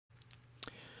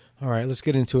All right, let's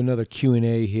get into another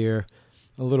Q&A here.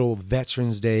 A little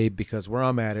Veterans Day, because where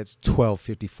I'm at, it's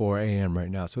 12:54 a.m. right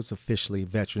now, so it's officially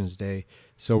Veterans Day.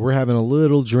 So we're having a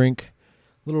little drink,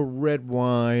 a little red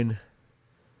wine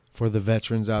for the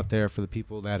veterans out there, for the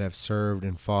people that have served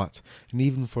and fought, and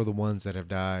even for the ones that have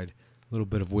died. A little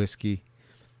bit of whiskey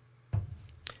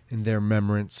in their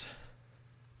remembrance.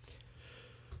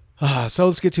 So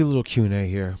let's get to a little Q&A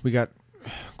here. We got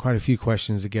quite a few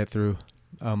questions to get through.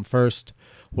 First,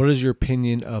 what is your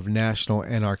opinion of national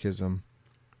anarchism?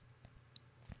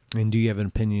 And do you have an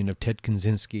opinion of Ted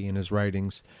Kaczynski and his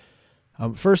writings?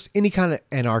 First, any kind of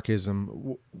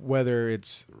anarchism, whether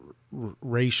it's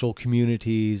racial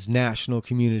communities, national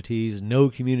communities, no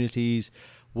communities,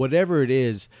 whatever it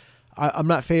is, I'm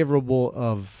not favorable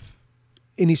of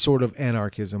any sort of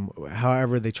anarchism,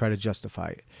 however they try to justify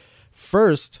it.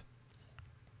 First,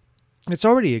 it's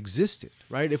already existed,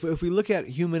 right? If we look at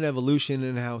human evolution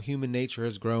and how human nature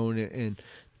has grown and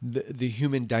the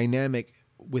human dynamic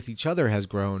with each other has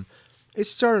grown, it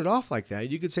started off like that.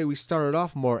 You could say we started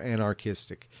off more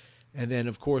anarchistic. And then,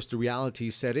 of course, the reality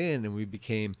set in and we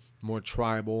became more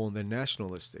tribal and then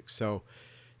nationalistic. So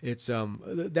it's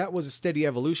that was a steady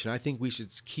evolution. I think we should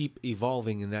keep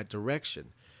evolving in that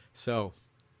direction. So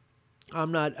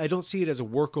I don't see it as a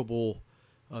workable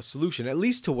solution, at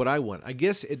least to what I want. I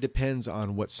guess it depends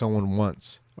on what someone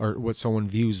wants or what someone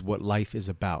views what life is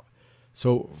about.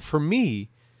 So for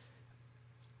me,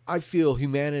 I feel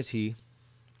humanity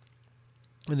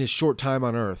in this short time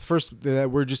on Earth, first, that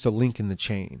we're just a link in the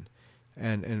chain.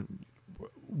 And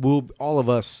we'll, all of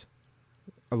us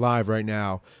alive right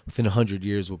now, within 100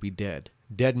 years, will be dead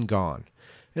and gone.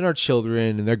 And our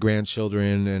children and their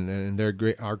grandchildren and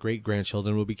our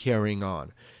great-grandchildren will be carrying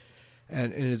on.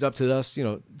 And it is up to us,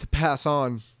 to pass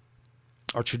on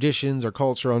our traditions, our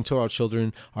culture onto our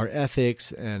children, our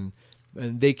ethics, and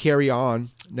they carry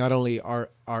on not only our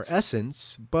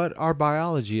essence, but our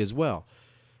biology as well.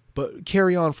 But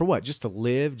carry on for what? Just to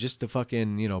live, just to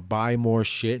fucking, buy more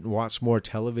shit and watch more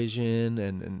television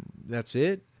and that's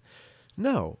it?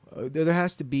 No. There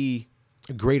has to be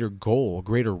a greater goal, a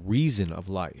greater reason of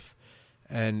life.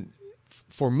 And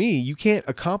for me, you can't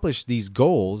accomplish these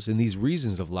goals and these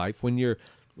reasons of life when you're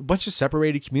a bunch of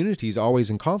separated communities always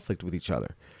in conflict with each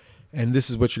other. And this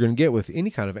is what you're going to get with any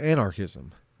kind of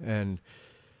anarchism. And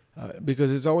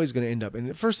because it's always going to end up, and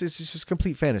at first it's just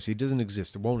complete fantasy. It doesn't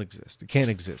exist. It won't exist. It can't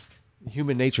exist.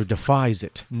 Human nature defies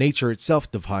it. Nature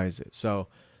itself defies it. So,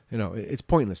 it's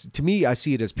pointless. To me, I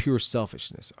see it as pure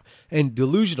selfishness and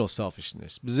delusional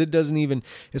selfishness, because it doesn't even,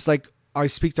 it's like I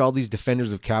speak to all these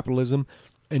defenders of capitalism,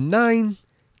 and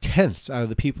 9/10 out of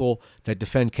the people that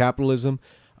defend capitalism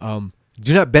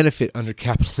do not benefit under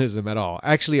capitalism at all.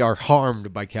 Actually are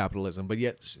harmed by capitalism, but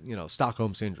yet,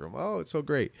 Stockholm Syndrome. Oh, it's so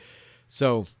great.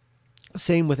 So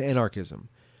same with anarchism.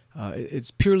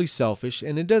 It's purely selfish,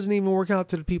 and it doesn't even work out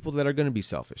to the people that are going to be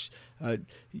selfish.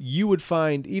 You would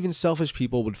find, even selfish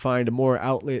people would find a more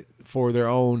outlet for their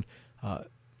own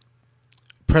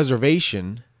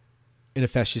preservation in a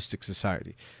fascistic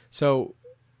society. So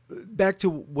back to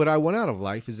what I want out of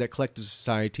life is that collective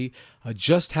society,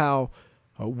 just how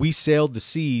we sailed the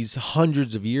seas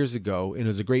hundreds of years ago, and it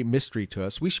was a great mystery to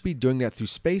us. We should be doing that through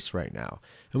space right now.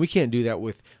 And we can't do that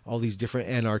with all these different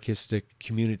anarchistic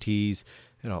communities,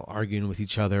 arguing with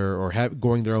each other or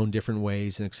going their own different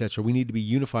ways, and etc. We need to be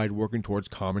unified, working towards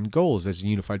common goals as a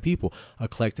unified people, a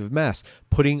collective mass,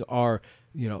 putting our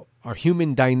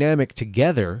human dynamic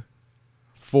together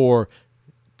for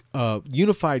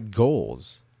unified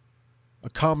goals,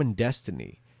 a common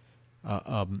destiny,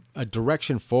 a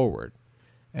direction forward.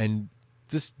 And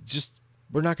this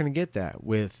we're not going to get that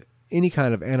with any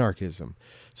kind of anarchism.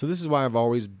 So this is why I've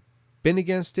always been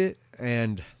against it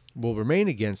and will remain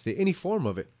against it, any form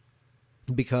of it,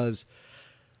 because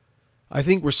I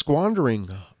think we're squandering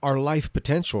our life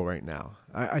potential right now.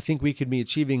 I think we could be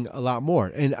achieving a lot more.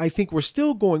 And I think we're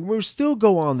still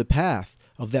go on the path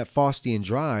of that Faustian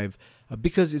drive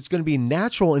because it's going to be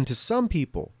natural into some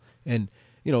people. And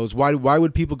it's why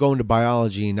would people go into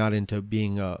biology and not into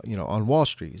being on Wall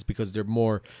Street? It's because they're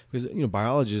more, because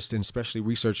biologists and especially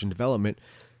research and development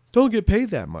don't get paid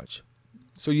that much.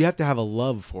 So you have to have a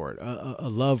love for it, a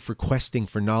love for questing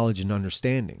for knowledge and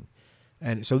understanding.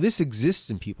 And so this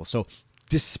exists in people. So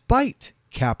despite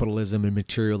capitalism and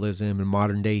materialism and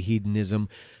modern day hedonism,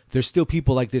 there's still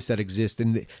people like this that exist,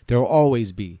 and there will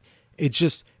always be. It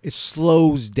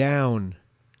slows down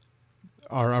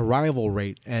our arrival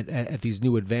rate at these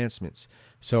new advancements.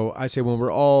 So I say when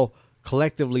we're all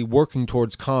collectively working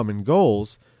towards common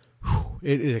goals,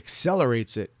 it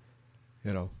accelerates it,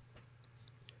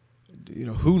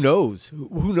 who knows?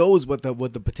 Who knows what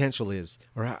the potential is,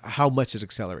 or how much it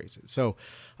accelerates it. So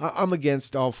I'm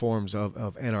against all forms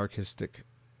of anarchistic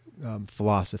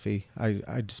philosophy.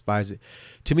 I despise it.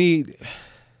 To me,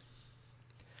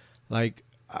 like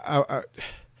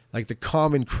like the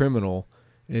common criminal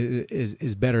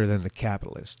is better than the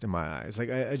capitalist in my eyes. Like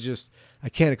I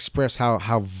can't express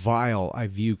how vile I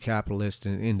view capitalist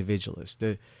and individualist.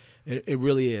 It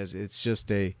really is. It's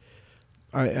just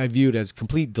I view it as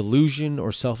complete delusion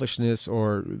or selfishness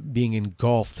or being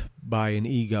engulfed by an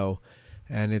ego,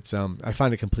 and it's I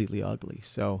find it completely ugly.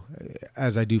 So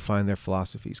as I do find their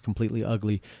philosophies completely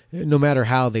ugly, no matter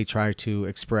how they try to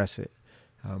express it,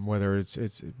 whether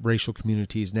it's racial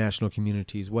communities, national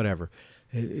communities, whatever,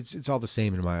 it's all the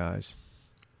same in my eyes.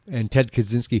 And Ted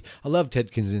Kaczynski, I love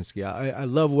Ted Kaczynski. I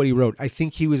love what he wrote. I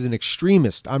think he was an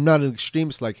extremist. I'm not an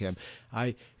extremist like him.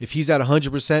 If he's at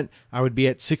 100%, I would be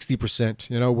at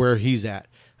 60%, where he's at,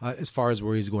 as far as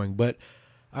where he's going. But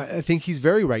I think he's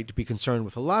very right to be concerned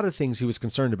with a lot of things he was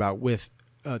concerned about with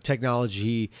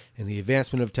technology and the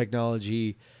advancement of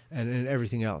technology and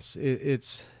everything else.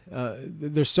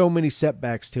 There's so many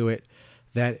setbacks to it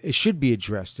that it should be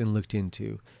addressed and looked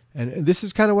into. And this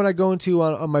is kind of what I go into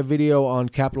on my video on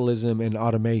capitalism and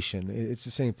automation. It's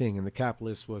the same thing. And the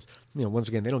capitalist was, once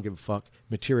again, they don't give a fuck.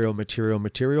 Material, material,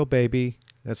 material, baby.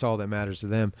 That's all that matters to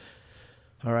them.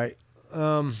 All right.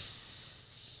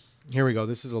 Here we go.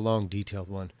 This is a long, detailed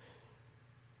one.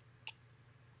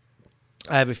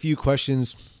 I have a few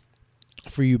questions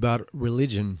for you about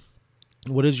religion.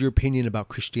 What is your opinion about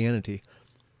Christianity?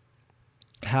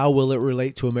 How will it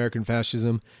relate to American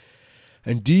fascism?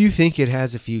 And do you think it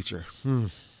has a future?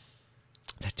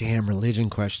 That damn religion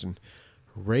question.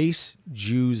 Race,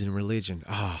 Jews, and religion.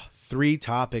 Three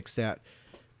topics that,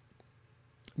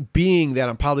 being that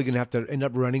I'm probably going to have to end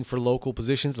up running for local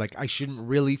positions, like I shouldn't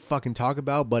really fucking talk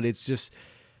about, but it's just,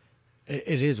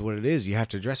 it is what it is. You have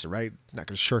to address it, right? Not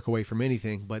going to shirk away from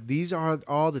anything. But these are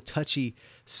all the touchy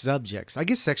subjects. I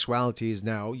guess sexuality is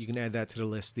now, you can add that to the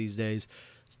list these days.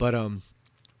 But,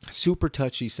 super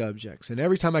touchy subjects. And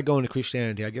every time I go into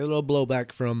Christianity, I get a little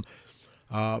blowback from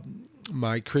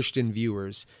my Christian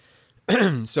viewers.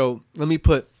 So let me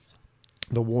put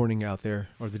the warning out there,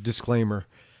 or the disclaimer.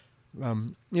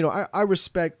 I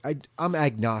respect, I'm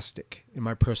agnostic in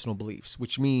my personal beliefs,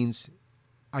 which means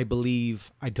I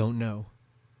believe I don't know.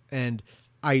 And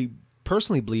I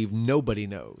personally believe nobody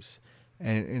knows.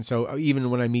 And so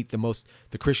even when I meet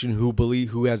the Christian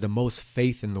who has the most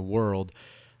faith in the world,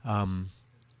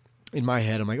 in my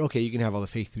head, I'm like, okay, you can have all the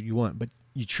faith that you want, but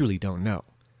you truly don't know,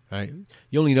 right?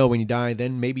 You only know when you die.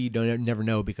 Then maybe you don't never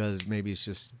know, because maybe it's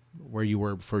just where you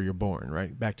were before you're born,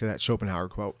 right? Back to that Schopenhauer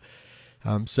quote.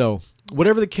 So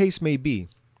whatever the case may be,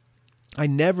 I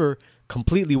never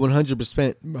completely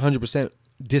 100%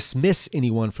 dismiss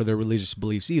anyone for their religious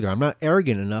beliefs either. I'm not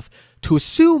arrogant enough to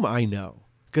assume I know,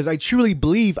 because I truly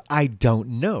believe I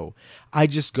don't know. I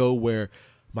just go where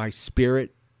my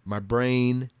spirit, my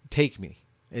brain take me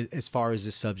as far as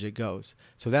this subject goes.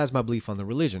 So that's my belief on the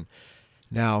religion.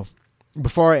 Now,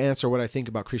 before I answer what I think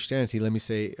about Christianity, let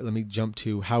me jump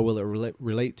to how will it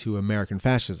relate to American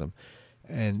fascism,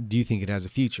 and do you think it has a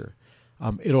future?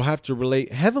 It'll have to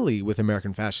relate heavily with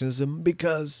American fascism,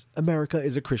 because America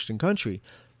is a Christian country,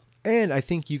 and I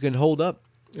think you can hold up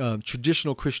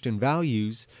traditional Christian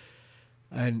values,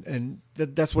 and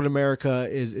that's what America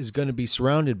is going to be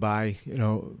surrounded by,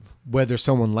 whether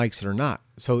someone likes it or not.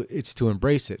 So it's to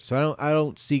embrace it. So I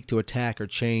don't seek to attack or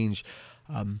change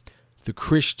the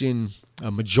Christian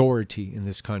majority in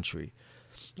this country.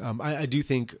 I do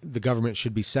think the government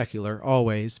should be secular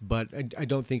always, but I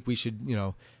don't think we should,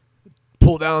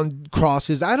 pull down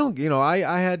crosses. I don't,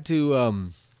 I had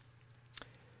to,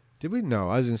 did we? No,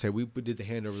 I was going to say we did the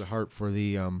hand over the heart for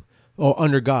the,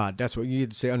 under God. That's what you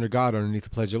had to say, under God, underneath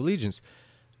the Pledge of Allegiance.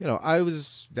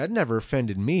 That never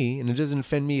offended me, and it doesn't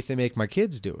offend me if they make my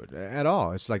kids do it at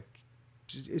all. It's like,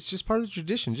 it's just part of the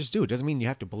tradition. Just do it. Doesn't mean you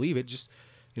have to believe it. Just,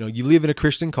 you live in a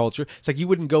Christian culture. It's like you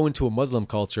wouldn't go into a Muslim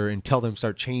culture and tell them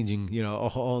start changing,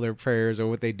 all their prayers or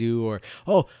what they do, or,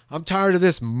 oh, I'm tired of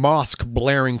this mosque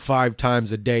blaring 5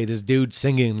 times a day, this dude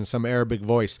singing in some Arabic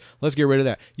voice. Let's get rid of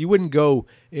that. You wouldn't go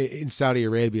in Saudi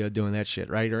Arabia doing that shit,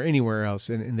 right? Or anywhere else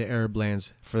in the Arab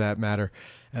lands, for that matter,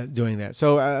 doing that.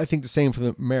 So I think the same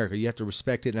for America. You have to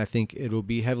respect it, and I think it will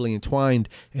be heavily entwined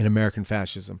in American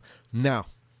fascism. Now,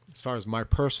 as far as my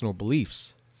personal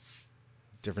beliefs,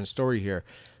 different story here.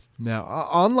 Now,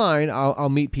 online, I'll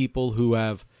meet people who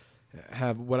have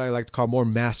what I like to call more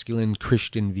masculine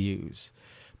Christian views.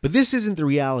 But this isn't the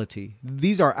reality.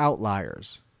 These are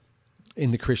outliers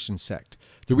in the Christian sect.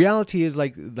 The reality is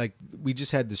like we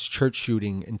just had this church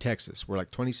shooting in Texas where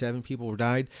like 27 people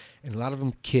died, and a lot of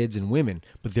them kids and women,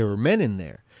 but there were men in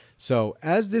there. So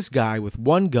as this guy with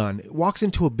one gun walks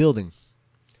into a building,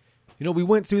 you know, we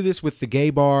went through this with the gay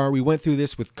bar. We went through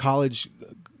this with college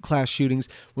class shootings.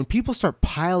 When people start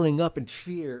piling up in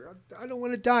fear, I don't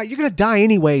want to die. You're going to die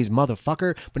anyways,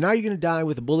 motherfucker. But now you're going to die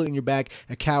with a bullet in your back,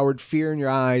 a coward, fear in your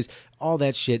eyes, all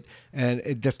that shit. And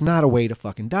that's not a way to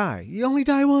fucking die. You only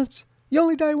die once. You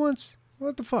only die once.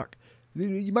 What the fuck?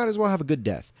 You might as well have a good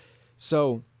death.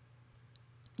 So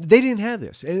they didn't have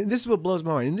this. And this is what blows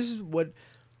my mind. And this is what,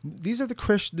 these are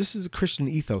this is the Christian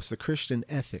ethos, the Christian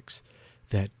ethics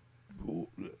that, you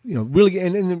know, really,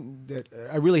 and that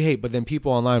I really hate. But then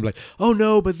people online are like, oh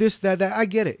no, but this, that. I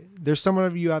get it. There's some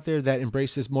of you out there that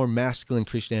embrace this more masculine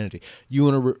Christianity. You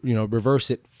want to,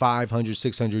 reverse it 500,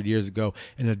 600 years ago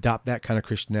and adopt that kind of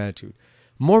Christian attitude.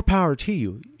 More power to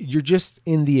you. You're just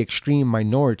in the extreme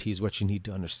minority is what you need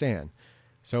to understand.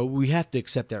 So we have to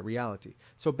accept that reality.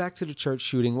 So back to the church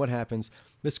shooting. What happens?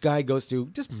 This guy goes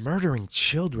through just murdering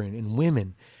children and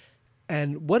women.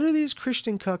 And what do these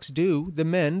Christian cucks do? The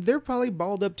men, they're probably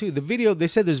balled up too. The video, they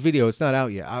said there's video. It's not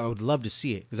out yet. I would love to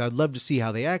see it because I'd love to see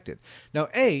how they acted. Now,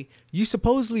 you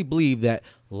supposedly believe that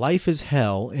life is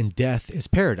hell and death is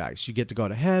paradise. You get to go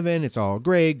to heaven. It's all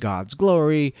great. God's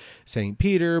glory. St.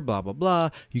 Peter, blah, blah, blah.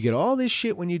 You get all this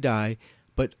shit when you die.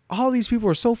 But all these people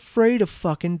are so afraid of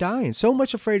fucking dying. So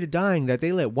much afraid of dying that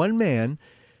they let one man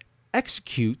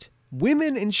execute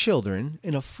women and children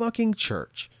in a fucking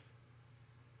church.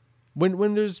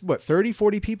 When there's, 30,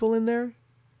 40 people in there?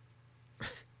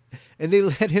 And they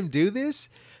let him do this?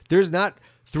 There's not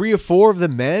 3 or 4 of the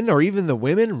men or even the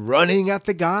women running at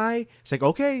the guy. It's like,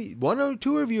 okay, 1 or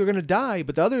 2 of you are going to die,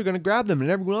 but the other are going to grab them and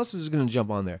everyone else is going to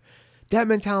jump on there. That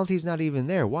mentality is not even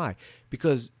there. Why?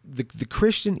 Because the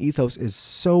Christian ethos is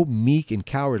so meek and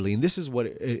cowardly, and this is what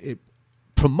it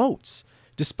promotes.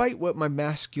 Despite what my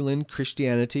masculine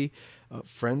Christianity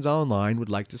friends online would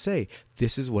like to say,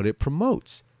 this is what it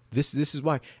promotes. This is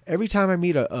why every time I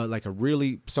meet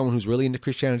someone who's really into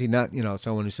Christianity, not,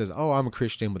 someone who says, oh, I'm a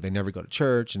Christian, but they never go to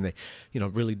church and they,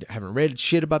 really haven't read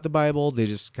shit about the Bible. They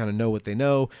just kind of know what they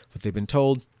know, what they've been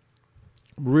told.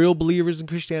 Real believers in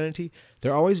Christianity,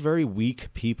 they're always very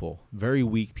weak people, very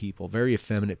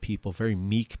effeminate people, very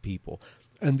meek people.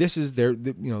 And this is they're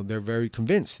very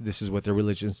convinced this is what their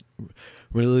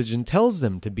religion tells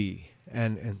them to be.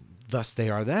 And thus they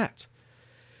are that.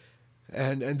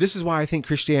 And this is why I think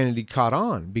Christianity caught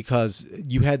on, because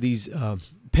you had these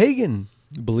pagan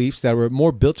beliefs that were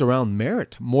more built around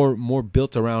merit, more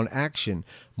built around action,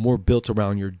 more built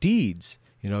around your deeds.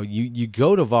 You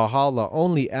go to Valhalla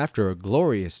only after a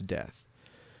glorious death.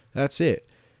 That's it.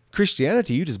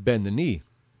 Christianity, you just bend the knee.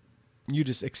 You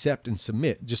just accept and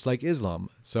submit, just like Islam.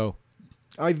 So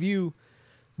I view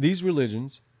these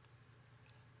religions,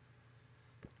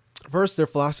 first, their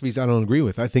philosophies I don't agree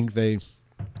with. I think they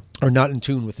are not in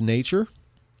tune with nature.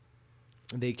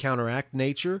 They counteract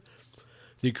nature.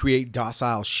 They create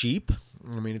docile sheep.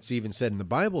 I mean, it's even said in the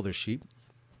Bible they're sheep.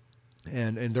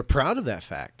 And they're proud of that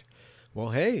fact.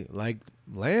 Well, hey, like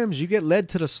lambs, you get led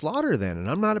to the slaughter then. And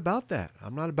I'm not about that.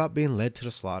 I'm not about being led to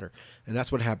the slaughter. And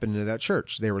that's what happened in that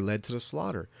church. They were led to the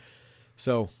slaughter.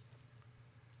 So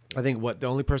I think the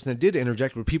only person that did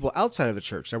interject were people outside of the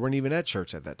church that weren't even at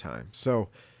church at that time. So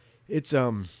it's,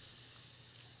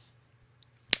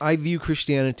 I view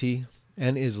Christianity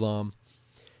and Islam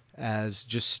as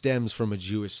just stems from a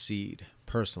Jewish seed,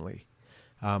 personally.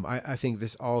 I think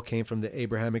this all came from the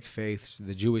Abrahamic faiths,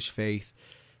 the Jewish faith,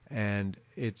 and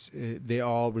they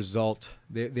all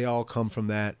come from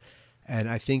that. And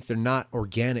I think they're not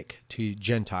organic to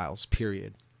Gentiles,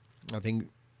 period. I think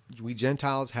we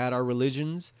Gentiles had our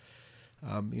religions,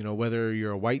 whether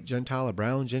you're a white Gentile, a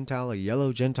brown Gentile, a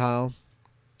yellow Gentile,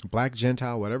 black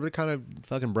Gentile, whatever the kind of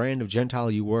fucking brand of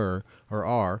Gentile you were or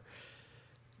are,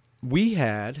 we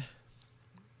had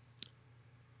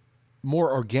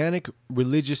more organic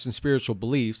religious and spiritual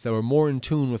beliefs that were more in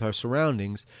tune with our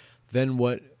surroundings than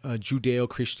what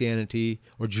Judeo-Christianity,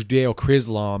 or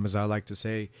Judeo-Chrislam, as I like to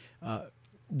say,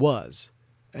 was.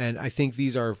 And I think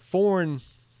these are foreign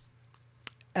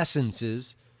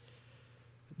essences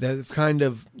that have kind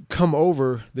of come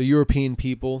over the European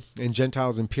people and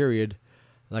Gentiles in period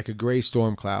like a gray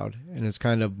storm cloud, and it's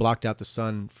kind of blocked out the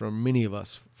sun from many of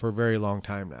us for a very long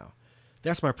time now.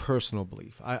 That's my personal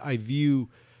belief. I view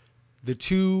the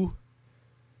two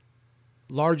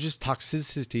largest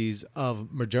toxicities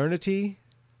of modernity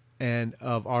and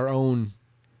of our own,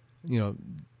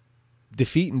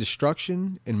 defeat and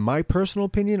destruction, in my personal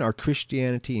opinion, are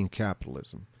Christianity and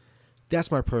capitalism.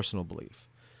 That's my personal belief.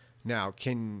 Now,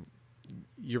 can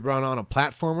You're run on a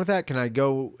platform with that? Can I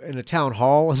go in a town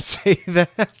hall and say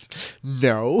that?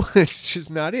 No, it's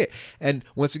just not it. And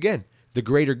once again, the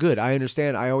greater good. I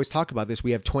understand. I always talk about this.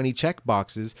 We have 20 check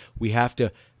boxes. We have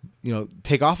to,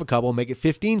 take off a couple, make it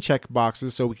 15 check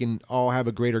boxes so we can all have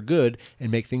a greater good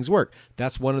and make things work.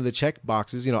 That's one of the check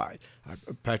boxes. I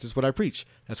practice what I preach.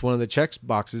 That's one of the check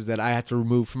boxes that I have to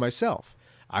remove for myself.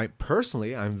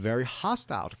 I'm very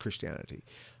hostile to Christianity.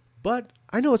 But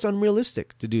I know it's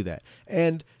unrealistic to do that.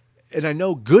 And I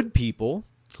know good people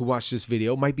who watch this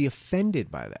video might be offended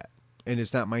by that. And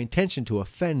it's not my intention to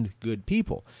offend good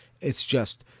people. It's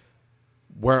just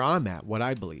where I'm at, what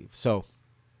I believe. So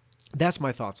that's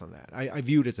my thoughts on that. I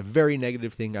view it as a very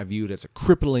negative thing. I view it as a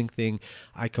crippling thing.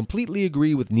 I completely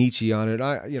agree with Nietzsche on it.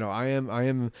 I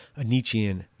am a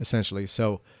Nietzschean, essentially.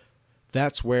 So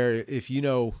that's where, if you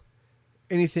know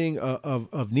anything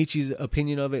of Nietzsche's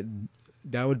opinion of it,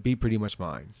 that would be pretty much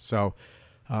mine. So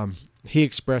he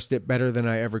expressed it better than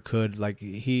I ever could.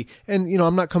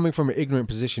 I'm not coming from an ignorant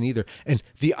position either. And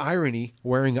the irony,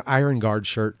 wearing an Iron Guard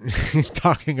shirt,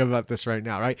 talking about this right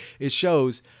now, right? It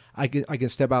shows I can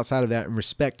step outside of that and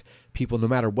respect people no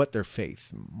matter what their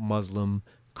faith, Muslim,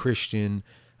 Christian,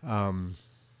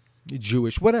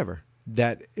 Jewish, whatever,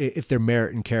 that if their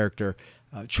merit and character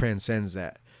transcends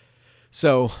that.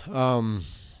 So,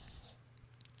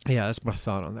 yeah, that's my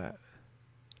thought on that.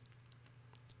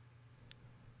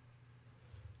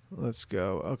 Let's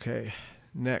go. Okay.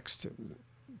 Next,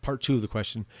 part 2 of the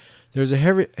question. There's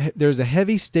a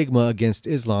heavy stigma against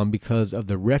Islam because of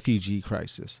the refugee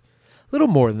crisis. A little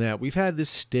more than that. We've had this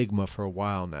stigma for a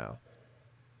while now.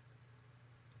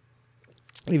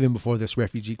 Even before this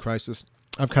refugee crisis,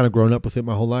 I've kind of grown up with it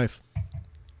my whole life.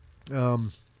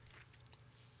 And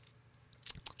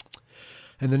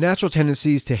the natural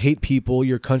tendencies to hate people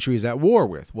your country is at war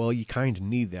with. Well, you kind of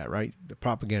need that, right? The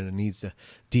propaganda needs to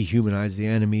dehumanize the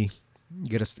enemy,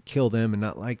 get us to kill them and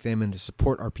not like them, and to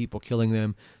support our people killing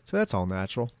them. So that's all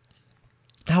natural.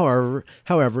 However,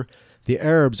 the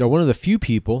Arabs are one of the few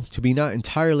people to be not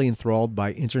entirely enthralled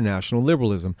by international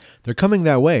liberalism. They're coming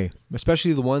that way,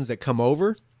 especially the ones that come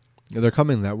over. They're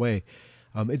coming that way.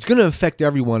 It's going to affect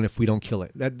everyone if we don't kill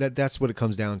it. That's what it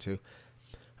comes down to.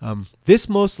 This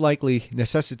most likely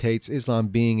necessitates Islam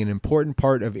being an important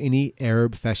part of any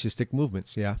Arab fascistic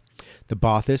movements. Yeah, the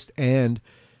Ba'athist and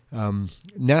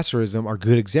Nasserism are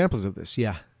good examples of this.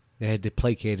 Yeah, they had to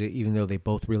placate it, even though they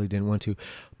both really didn't want to.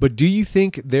 But do you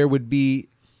think there would be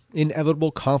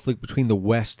inevitable conflict between the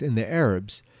West and the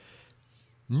Arabs?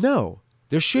 No,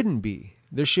 there shouldn't be.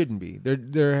 There shouldn't be.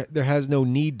 There has no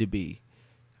need to be.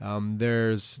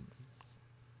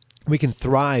 We can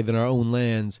thrive in our own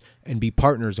lands and be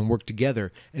partners and work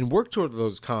together and work toward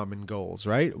those common goals,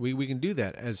 right? We can do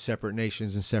that as separate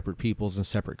nations and separate peoples and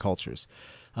separate cultures.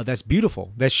 That's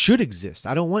beautiful. That should exist.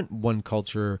 I don't want one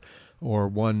culture or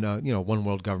one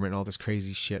world government and all this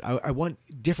crazy shit. I want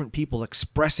different people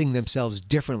expressing themselves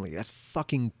differently. That's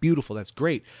fucking beautiful. That's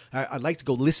great. I'd like to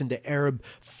go listen to Arab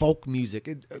folk music.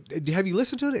 Have you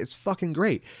listened to it? It's fucking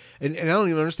great. And I don't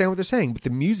even understand what they're saying, but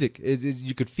the music is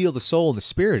you could feel the soul and the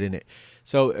spirit in it.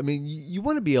 So, I mean, you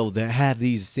want to be able to have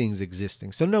these things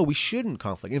existing. So, no, we shouldn't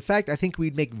conflict. In fact, I think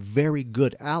we'd make very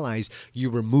good allies.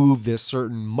 You remove the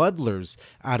certain muddlers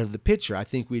out of the picture. I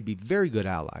think we'd be very good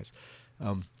allies.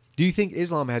 Do you think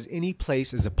Islam has any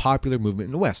place as a popular movement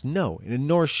in the West? No, and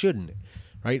nor shouldn't it,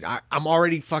 right? I'm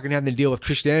already fucking having to deal with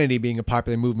Christianity being a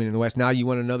popular movement in the West. Now you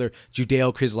want another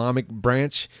Judeo-Islamic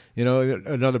branch,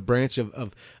 another branch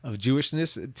of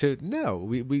Jewishness?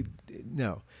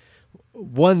 No.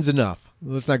 One's enough.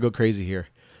 Let's not go crazy here.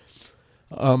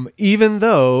 Even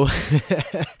though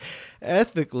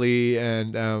ethically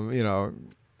and,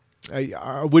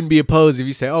 I wouldn't be opposed if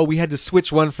you say, oh, we had to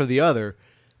switch one for the other.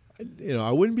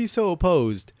 I wouldn't be so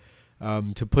opposed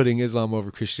to putting Islam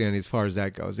over Christianity as far as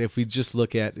that goes. If we just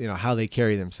look at how they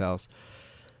carry themselves.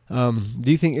 Do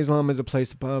you think Islam is a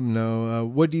place to No.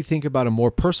 What do you think about a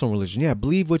more personal religion? Yeah,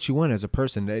 believe what you want as a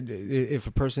person. If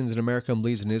a person's in America and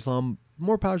believes in Islam,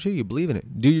 more power to you. Believe in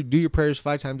it. Do your prayers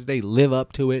 5 times a day. Live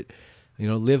up to it.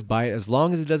 Live by it. As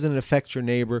long as it doesn't affect your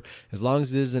neighbor, as long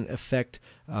as it doesn't affect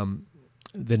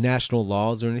the national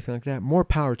laws or anything like that, more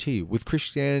power to you. With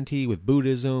Christianity, with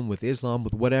Buddhism, with Islam,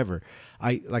 with whatever.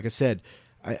 Like I said,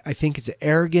 I think it's an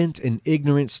arrogant and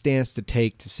ignorant stance to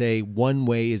take to say one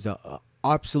way is a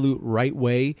absolute right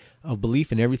way of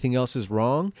belief and everything else is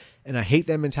wrong. And I hate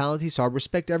that mentality, so I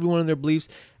respect everyone in their beliefs.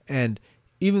 And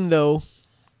even though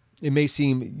it may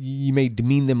seem you may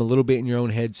demean them a little bit in your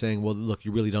own head saying, well, look,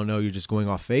 you really don't know, you're just going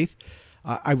off faith.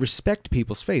 I respect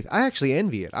people's faith. I actually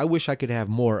envy it. I wish I could have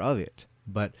more of it.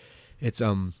 But it's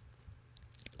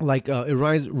like it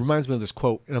reminds me of this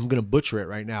quote, and I'm going to butcher it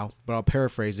right now, but I'll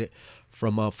paraphrase it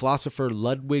from philosopher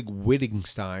Ludwig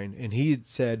Wittgenstein, and he had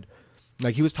said,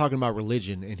 like he was talking about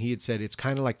religion, and he had said it's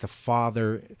kind of like the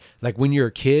father, like when you're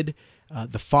a kid,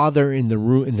 the father in the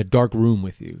room, in the dark room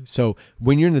with you. So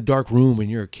when you're in the dark room when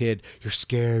you're a kid, you're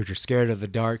scared of the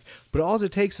dark. But all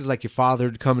it takes is like your father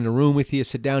to come in the room with you,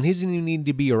 sit down. He doesn't even need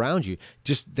to be around you.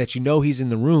 Just that you know he's in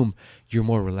the room, you're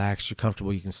more relaxed, you're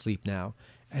comfortable, you can sleep now.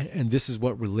 And this is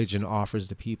what religion offers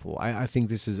to people. I think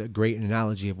this is a great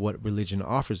analogy of what religion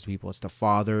offers to people. It's the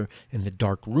father in the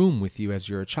dark room with you as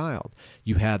you're a child.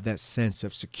 You have that sense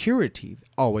of security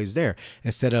always there,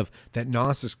 instead of that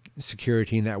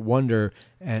non-security and that wonder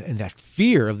and that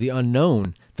fear of the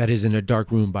unknown that is in a dark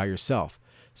room by yourself.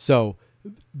 So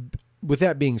with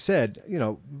that being said,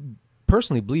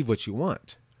 personally believe what you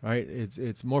want, right?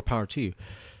 It's more power to you.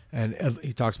 And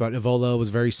he talks about Evola was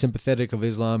very sympathetic of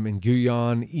Islam, and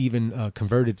Guyon even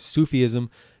converted to Sufism.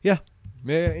 Yeah,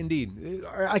 indeed.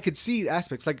 I could see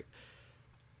aspects. Like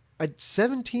at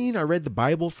 17, I read the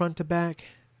Bible front to back,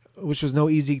 which was no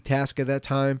easy task at that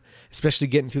time, especially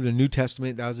getting through the New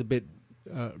Testament. That was a bit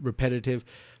repetitive.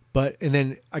 And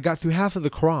then I got through half of the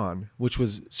Quran, which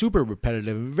was super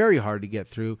repetitive and very hard to get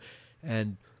through.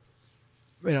 And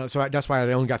so that's why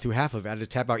I only got through half of it. I had to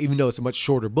tap out, even though it's a much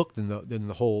shorter book than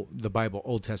the Bible,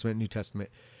 Old Testament, New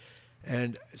Testament.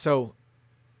 And so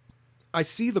I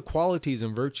see the qualities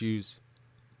and virtues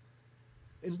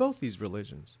in both these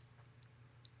religions,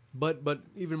 but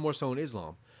even more so in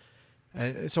Islam.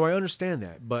 And so I understand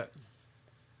that, but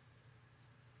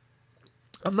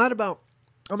I'm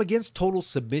against total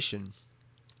submission.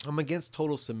 I'm against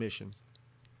total submission.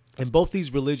 And both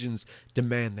these religions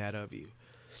demand that of you.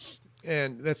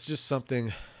 And that's just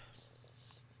something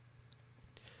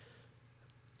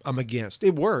I'm against.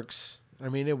 It works. I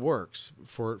mean, it works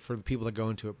for the people that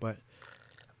go into it, but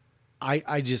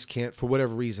I just can't, for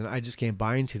whatever reason, I just can't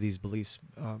buy into these beliefs,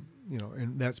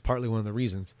 and that's partly one of the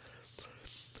reasons.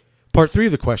 Part 3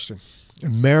 of the question.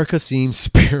 America seems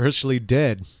spiritually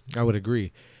dead. I would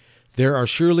agree. There are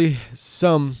surely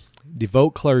some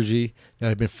devout clergy that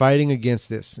have been fighting against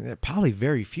this. Probably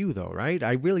very few though, right?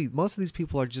 Most of these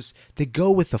people are just, they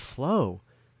go with the flow.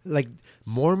 Like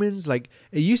Mormons, like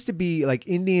it used to be like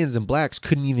Indians and blacks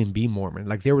couldn't even be Mormon.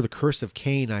 Like they were the curse of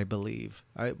Cain, I believe.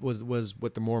 Was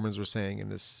what the Mormons were saying in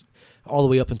this, all the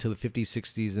way up until the 50s,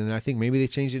 60s. And I think maybe they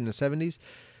changed it in the 70s.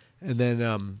 And then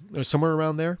or somewhere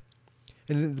around there.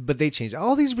 But they changed.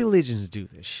 All these religions do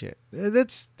this shit.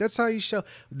 That's how you show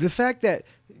the fact that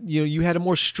you had a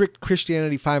more strict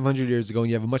Christianity 500 years ago, and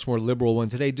you have a much more liberal one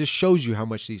today. Just shows you how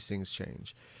much these things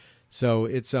change. So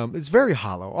it's very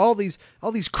hollow. All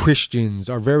these Christians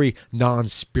are very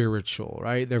non-spiritual,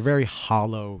 right? They're very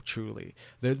hollow. Truly,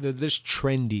 they're just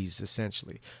trendies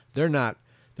essentially. They're not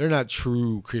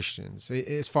true Christians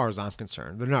as far as I'm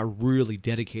concerned. They're not really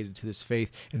dedicated to this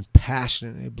faith and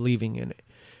passionate and believing in it.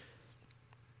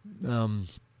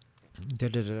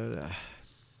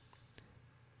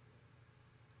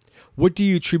 What do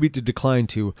you attribute the decline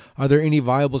to? Are there any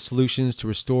viable solutions to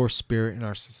restore spirit in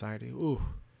our society? Ooh,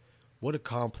 what a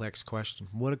complex question.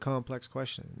 What a complex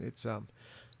question. It's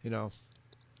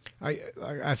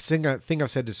I think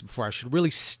I've said this before. I should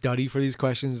really study for these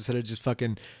questions instead of just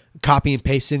fucking copy and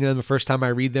pasting them the first time I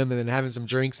read them and then having some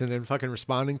drinks and then fucking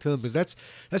responding to them, because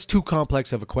that's too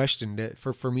complex of a question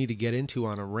for me to get into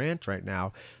on a rant right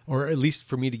now, or at least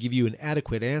for me to give you an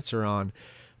adequate answer on.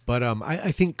 But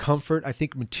I think comfort, I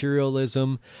think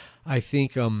materialism, I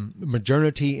think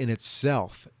modernity in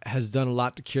itself has done a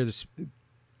lot to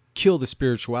kill the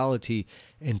spirituality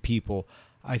in people.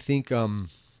 I think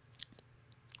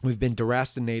we've been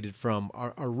deracinated from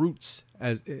our roots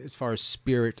as far as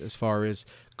spirit, as far as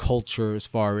culture, as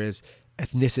far as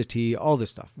ethnicity, all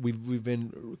this stuff. We've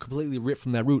been completely ripped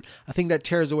from that root. I think that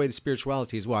tears away the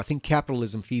spirituality as well. I think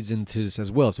capitalism feeds into this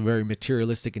as well. It's a very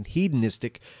materialistic and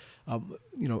hedonistic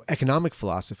economic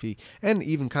philosophy, and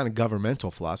even kind of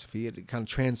governmental philosophy. It kind of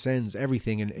transcends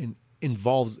everything and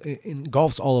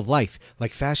engulfs all of life,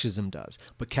 like fascism does.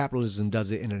 But capitalism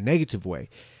does it in a negative way.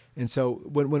 And so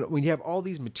when you have all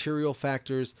these material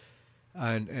factors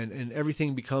and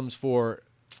everything becomes for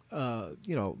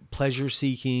pleasure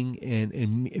seeking and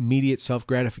immediate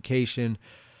self-gratification,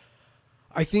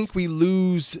 I think we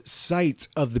lose sight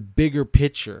of the bigger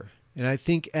picture. And I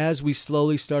think as we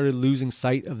slowly started losing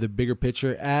sight of the bigger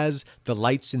picture, as the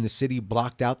lights in the city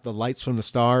blocked out the lights from the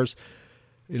stars,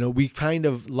 we kind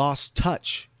of lost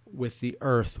touch with the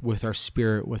earth, with our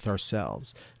spirit, with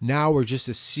ourselves. Now we're just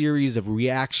a series of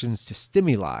reactions to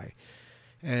stimuli.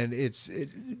 And it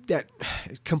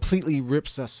completely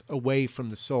rips us away from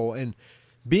the soul. And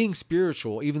being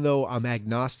spiritual, even though I'm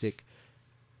agnostic,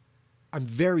 I'm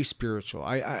very spiritual.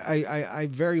 I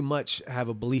very much have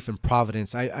a belief in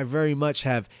providence. I very much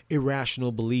have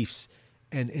irrational beliefs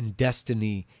and in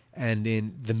destiny and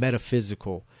in the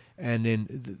metaphysical and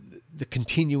in the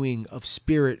continuing of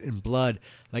spirit and blood.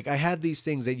 Like, I have these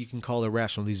things that you can call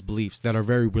irrational, these beliefs that are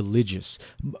very religious.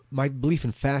 My belief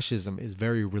in fascism is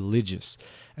very religious,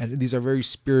 and these are very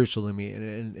spiritual to me.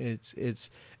 And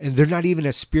and they're not even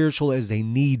as spiritual as they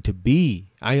need to be.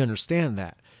 I understand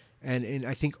that. And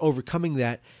I think overcoming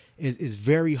that is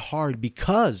very hard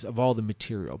because of all the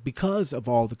material, because of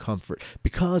all the comfort,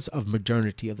 because of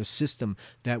modernity, of the system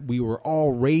that we were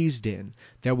all raised in,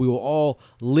 that we will all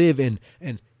live in,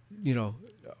 and, you know,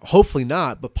 hopefully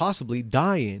not, but possibly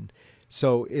die in.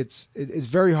 So it's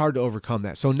very hard to overcome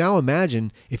that. So now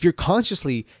imagine if you're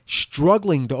consciously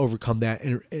struggling to overcome that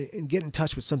and get in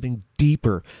touch with something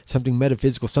deeper, something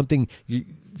metaphysical, something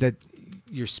that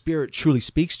your spirit truly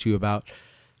speaks to you about.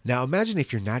 Now imagine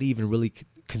if you're not even really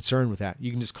concerned with that.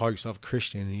 You can just call yourself a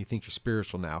Christian and you think you're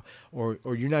spiritual now, or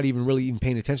you're not even really even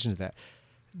paying attention to that.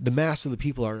 The mass of the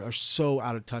people are so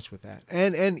out of touch with that.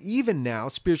 And even now,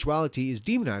 spirituality is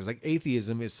demonized. Like,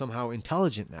 atheism is somehow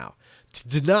intelligent now. To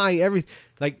deny everything.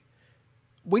 Like,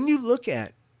 when you look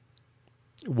at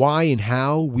why and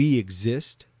how we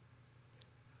exist,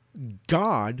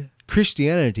 God,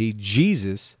 Christianity,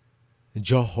 Jesus,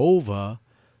 Jehovah,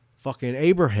 fucking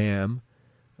Abraham,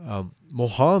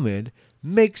 Muhammad,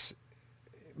 makes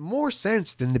more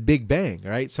sense than the Big Bang,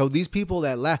 right? So these people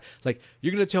that laugh, like,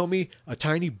 you're going to tell me a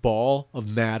tiny ball of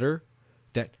matter,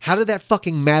 that how did that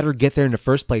fucking matter get there in the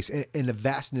first place, in the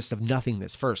vastness of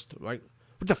nothingness first, right?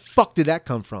 What the fuck did that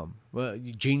come from? Well,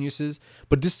 you geniuses.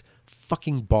 But this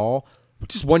fucking ball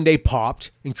just one day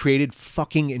popped and created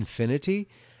fucking infinity,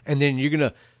 and then you're going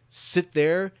to sit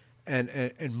there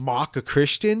and mock a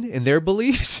Christian and their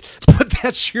beliefs, but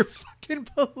that's your fucking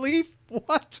belief?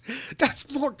 What?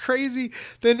 That's more crazy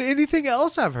than anything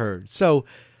else I've heard. So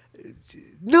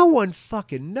no one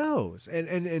fucking knows.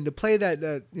 And to play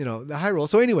that you know, the high role.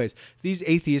 So anyways, these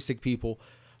atheistic people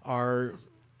they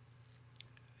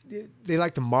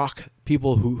like to mock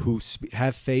people who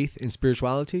have faith in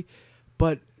spirituality,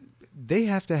 but they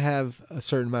have to have a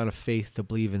certain amount of faith to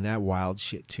believe in that wild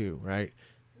shit too, right?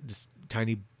 This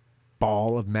tiny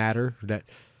ball of matter that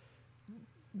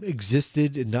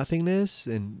existed in nothingness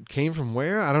and came from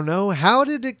where? I don't know. How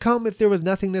did it come if there was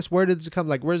nothingness? Where did it come?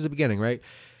 Like, where's the beginning, right?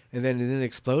 And then it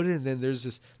exploded, and then there's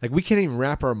this, like, we can't even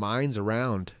wrap our minds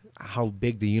around how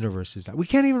big the universe is. We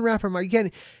can't even wrap our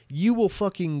mind. You will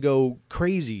fucking go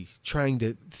crazy trying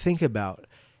to think about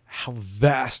how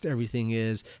vast everything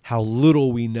is, how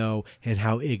little we know, and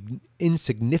how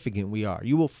insignificant we are.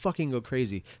 You will fucking go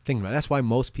crazy thinking about it. That's why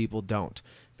most people don't.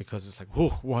 Because it's like,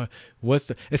 whoa, what's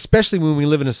the... Especially when we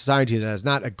live in a society that is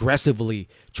not aggressively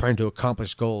trying to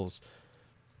accomplish goals.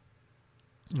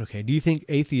 Okay, do you think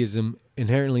atheism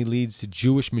inherently leads to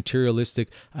Jewish materialistic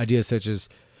ideas such as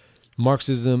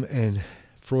Marxism and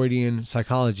Freudian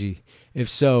psychology? If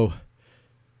so,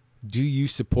 do you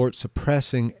support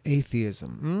suppressing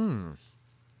atheism?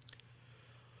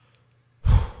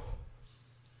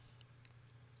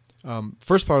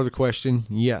 First part of the question,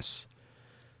 yes.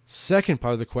 Second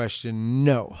part of the question,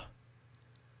 no.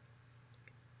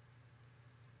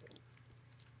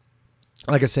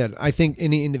 Like I said, I think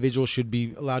any individual should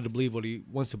be allowed to believe what he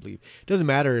wants to believe. It doesn't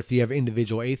matter if you have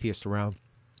individual atheists around.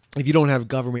 If you don't have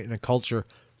government and a culture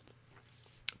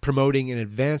promoting and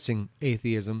advancing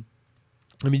atheism,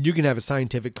 I mean, you can have a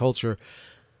scientific culture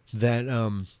that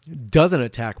doesn't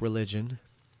attack religion,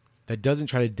 that doesn't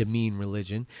try to demean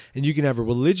religion, and you can have a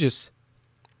religious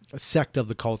sect of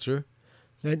the culture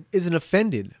that isn't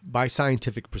offended by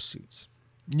scientific pursuits.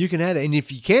 You can have that. And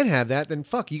if you can't have that, then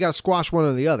fuck, you got to squash one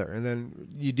or the other. And then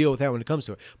you deal with that when it comes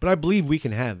to it. But I believe we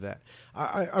can have that.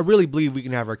 I really believe we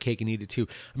can have our cake and eat it too.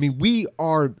 I mean, we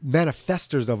are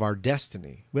manifestors of our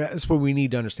destiny. That's what we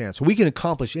need to understand. So we can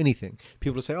accomplish anything.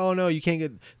 People say, oh no, you can't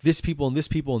get this people and this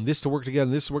people and this to work together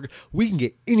and this to work. We can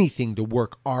get anything to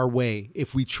work our way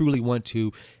if we truly want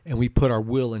to, and we put our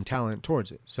will and talent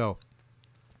towards it. So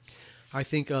I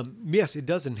think, yes, it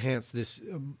does enhance this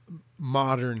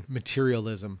modern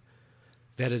materialism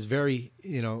that is very,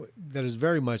 that is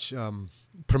very much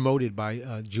promoted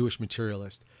by Jewish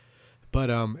materialists. But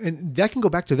and that can go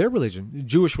back to their religion.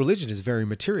 Jewish religion is very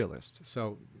materialist.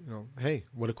 So, hey,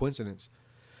 what a coincidence.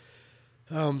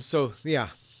 So, yeah,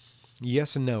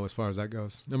 yes and no as far as that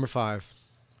goes. Number 5.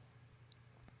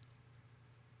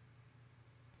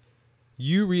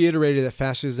 You reiterated that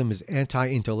fascism is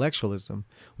anti-intellectualism,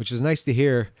 which is nice to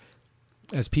hear.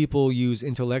 as people use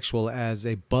intellectual as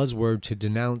a buzzword to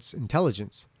denounce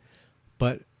intelligence.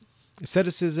 But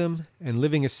asceticism and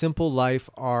living a simple life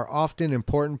are often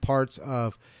important parts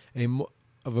of a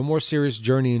more serious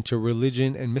journey into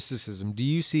religion and mysticism. Do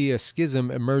you see a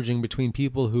schism emerging between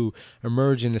people who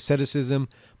emerge in asceticism,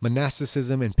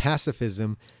 monasticism, and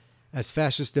pacifism as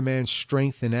fascists demand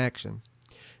strength in action?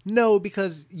 No,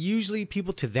 because usually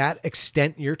people to that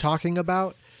extent you're talking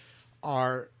about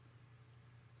are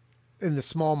in the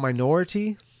small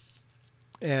minority,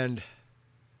 and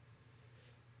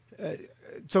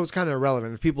so it's kind of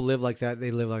irrelevant. If people live like that, they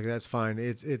live like that. That's fine.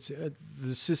 It's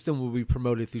the system will be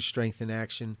promoted through strength and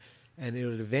action, and it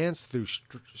would advance through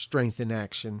strength and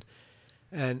action.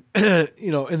 And and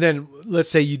then let's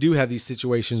say you do have these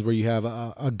situations where you have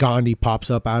a Gandhi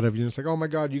pops up out of you, and it's like, oh my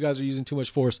God, you guys are using too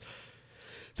much force.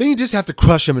 Then you just have to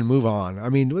crush them and move on. I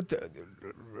mean,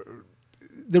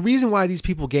 the reason why these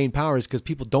people gain power is because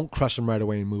people don't crush them right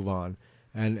away and move on.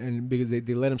 And because they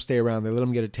let them stay around, they let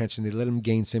them get attention, they let them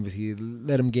gain sympathy, they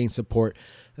let them gain support.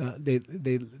 They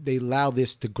allow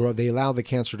this to grow. They allow the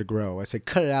cancer to grow. I say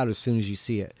cut it out as soon as you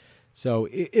see it. So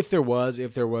if there was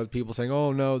people saying,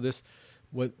 oh no, this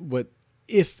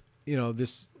if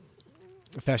this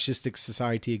fascistic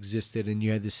society existed and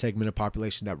you had this segment of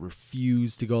population that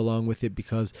refused to go along with it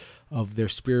because of their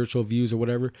spiritual views or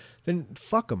whatever, then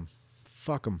fuck them.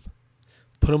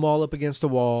 Put them all up against the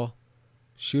wall,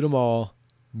 shoot them all,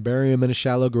 bury them in a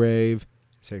shallow grave,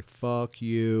 say, fuck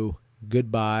you,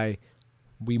 goodbye,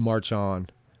 we march on.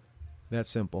 That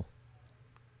simple.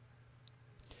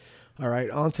 All right,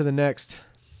 on to the next.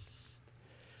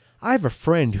 I have a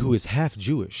friend who is half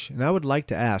Jewish, and I would like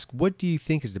to ask, what do you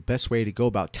think is the best way to go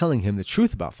about telling him the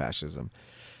truth about fascism?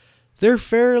 They're a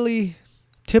fairly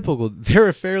typical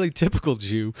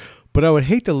Jew, but I would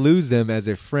hate to lose them as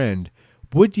a friend.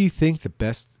 What do you think the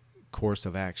best course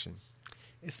of action?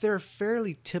 If they're a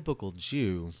fairly typical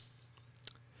Jew,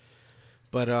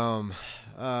 but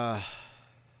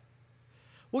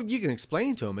well, you can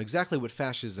explain to them exactly what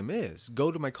fascism is.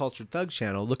 Go to my Cultured Thug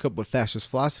channel, look up what fascist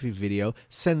philosophy video,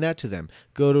 send that to them.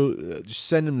 Go to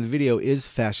send them the video, is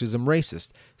fascism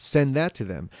racist? Send that to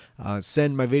them.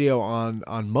 Send my video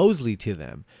on Mosley to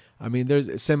them. I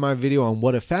mean, send my video on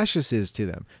what a fascist is to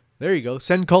them. There you go.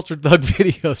 Send Cultured Thug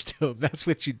videos to them. That's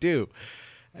what you do.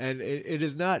 And it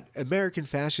is not, American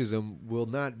fascism will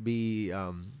not be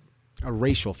a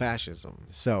racial fascism.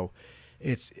 So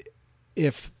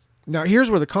now here's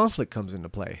where the conflict comes into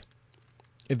play.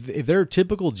 If they're a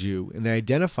typical Jew and they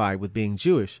identify with being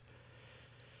Jewish,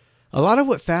 a lot of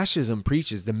what fascism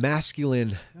preaches, the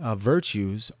masculine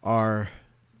virtues, are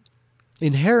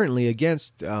inherently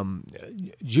against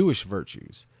Jewish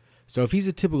virtues. So if he's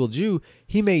a typical Jew,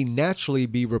 he may naturally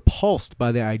be repulsed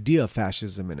by the idea of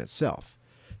fascism in itself.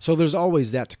 So there's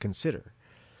always that to consider.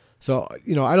 So,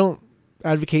 I don't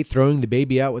advocate throwing the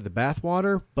baby out with the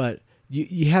bathwater, but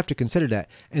you have to consider that.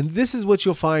 And this is what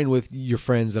you'll find with your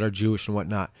friends that are Jewish and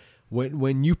whatnot.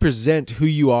 When you present who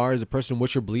you are as a person,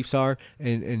 what your beliefs are,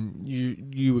 and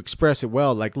you express it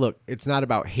well, like, look, it's not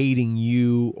about hating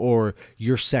you or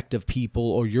your sect of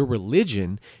people or your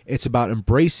religion. It's about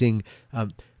embracing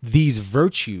these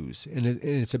virtues, and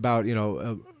it's about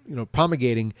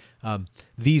promulgating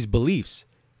these beliefs.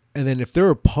 And then if they're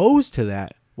opposed to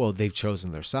that, well, they've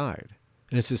chosen their side.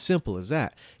 And it's as simple as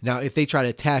that. Now, if they try to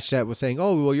attach that with saying,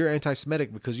 oh, well, you're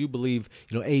anti-Semitic because you believe,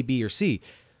 A, B, or C,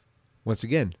 once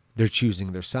again, they're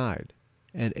choosing their side.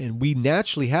 And we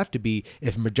naturally have to be,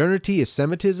 if modernity is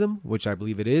Semitism, which I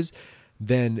believe it is,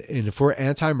 and if we're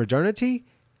anti-modernity,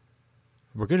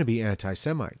 we're going to be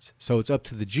anti-Semites. So it's up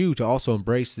to the Jew to also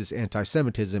embrace this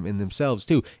anti-Semitism in themselves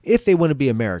too, if they want to be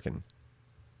American.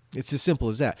 It's as simple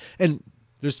as that. And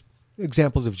there's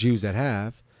examples of Jews that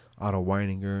have, Otto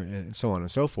Weininger and so on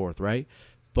and so forth, right?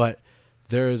 But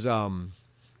there's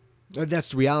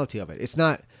that's the reality of it. It's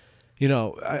not,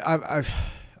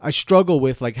 I struggle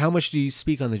with, like, how much do you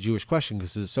speak on the Jewish question,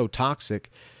 because it's so toxic,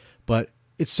 but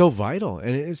it's so vital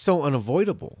and it's so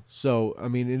unavoidable. So, I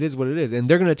mean, it is what it is, and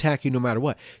they're going to attack you no matter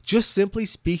what. Just simply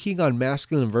speaking on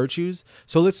masculine virtues.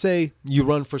 So let's say you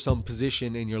run for some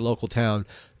position in your local town,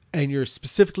 and you're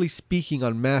specifically speaking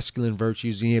on masculine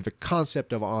virtues, and you have a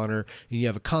concept of honor, and you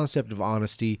have a concept of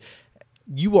honesty,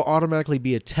 you will automatically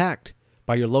be attacked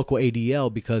by your local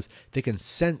ADL because they can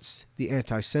sense the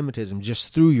anti-Semitism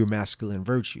just through your masculine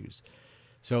virtues.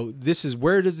 So this is,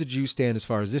 where does the Jew stand as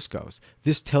far as this goes?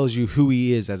 This tells you who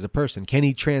he is as a person. Can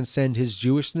he transcend his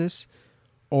Jewishness,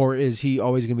 or is he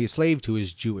always going to be a slave to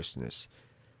his Jewishness?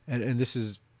 And this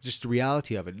is just the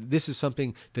reality of it. This is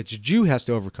something that the Jew has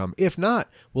to overcome. If not,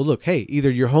 well, look, hey,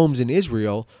 either your home's in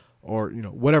Israel or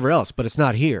whatever else, but it's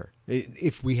not here.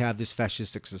 If we have this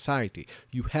fascistic society,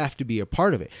 you have to be a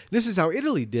part of it. This is how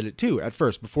Italy did it too at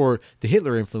first, before the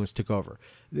Hitler influence took over.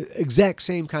 The exact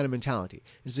same kind of mentality.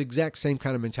 It's the exact same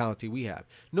kind of mentality we have.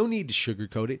 No need to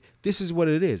sugarcoat it. This is what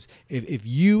it is. If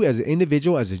you as an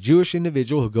individual, as a Jewish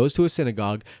individual who goes to a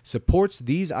synagogue, supports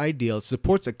these ideals,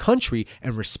 supports a country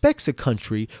and respects a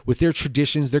country with their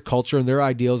traditions, their culture, and their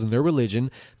ideals and their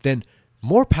religion, then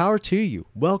more power to you.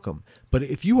 Welcome. But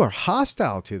if you are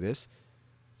hostile to this,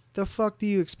 the fuck do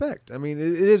you expect? I mean,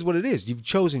 it is what it is. You've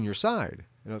chosen your side.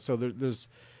 So there's,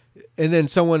 and then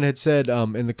someone had said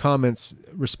in the comments,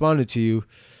 responded to you.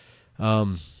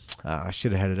 I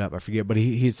should have had it up. I forget, but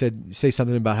he said, say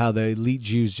something about how the elite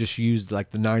Jews just used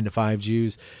like the 9-to-5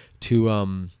 Jews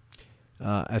to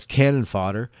as cannon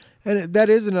fodder. And that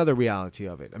is another reality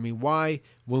of it. I mean, why,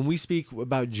 when we speak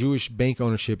about Jewish bank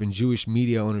ownership and Jewish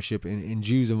media ownership and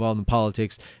Jews involved in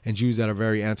politics and Jews that are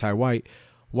very anti-white,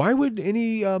 why would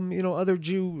any other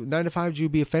Jew, 9-to-5 Jew,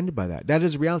 be offended by that? That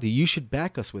is reality. You should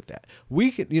back us with that. We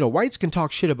can, whites can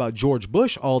talk shit about George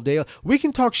Bush all day. We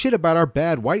can talk shit about our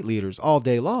bad white leaders all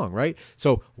day long, right?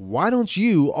 So why don't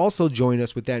you also join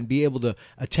us with that and be able to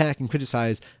attack and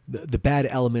criticize the bad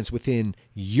elements within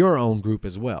your own group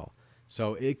as well?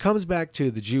 So it comes back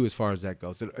to the Jew as far as that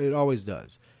goes. It always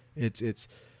does.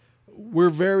 We're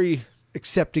very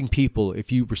accepting people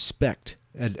if you respect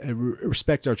and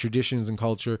respect our traditions and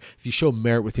culture. If you show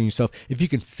merit within yourself, if you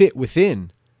can fit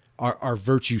within our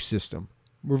virtue system,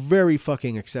 we're very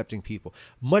fucking accepting people,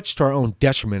 much to our own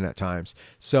detriment at times.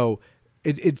 So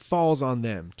it falls on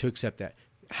them to accept that.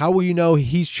 How will you know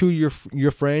he's truly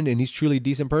your friend and he's truly a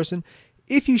decent person?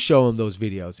 If you show him those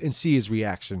videos and see his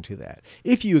reaction to that,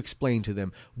 if you explain to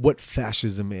them what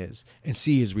fascism is and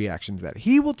see his reaction to that,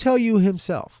 he will tell you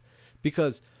himself.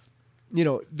 Because,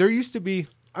 there used to be,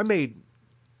 I made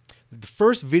the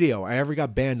first video I ever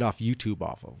got banned off YouTube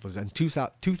off of was in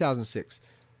 2006.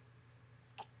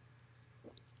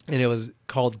 And it was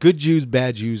called Good Jews,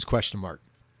 Bad Jews, ?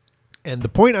 And the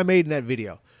point I made in that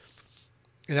video,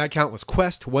 and that account was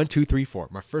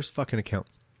Quest1234, my first fucking account.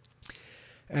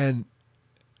 And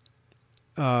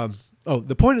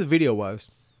the point of the video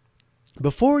was,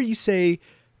 before you say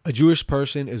a Jewish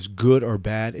person is good or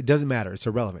bad, it doesn't matter. It's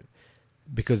irrelevant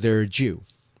because they're a Jew.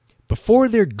 Before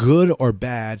they're good or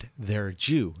bad, they're a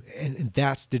Jew. And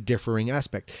that's the differing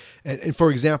aspect. And for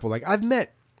example, like I've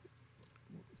met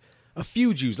a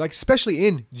few Jews, like especially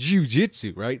in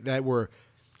jiu-jitsu, right, that were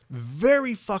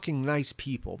very fucking nice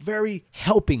people, very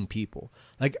helping people.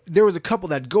 Like there was a couple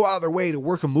that go out of their way to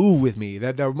work a move with me,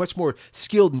 that are much more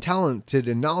skilled and talented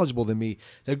and knowledgeable than me,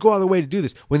 that go out of their way to do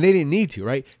this when they didn't need to,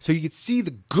 right? So you could see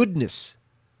the goodness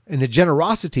and the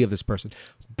generosity of this person.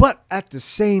 But at the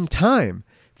same time,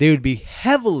 they would be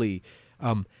heavily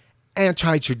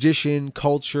anti-tradition,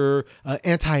 culture,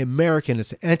 anti-American,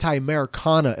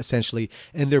 anti-Americana, essentially,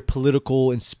 in their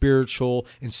political and spiritual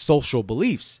and social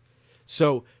beliefs.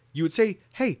 So you would say,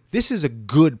 hey, this is a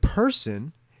good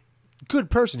person. Good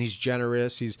person. He's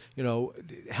generous. He's,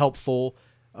 helpful,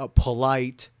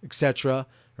 polite, etc.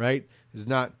 Right? Is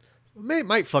not,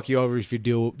 might fuck you over if you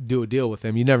do a deal with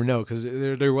him. You never know, because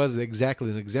there was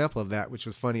exactly an example of that, which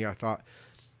was funny. I thought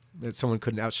that someone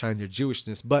couldn't outshine their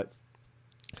Jewishness, but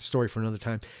story for another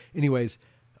time. Anyways,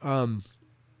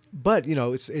 but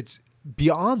it's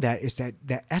beyond that. It's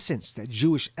that essence, that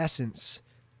Jewish essence,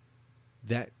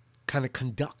 that kind of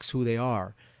conducts who they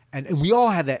are, and we all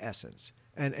have that essence,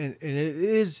 and it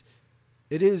is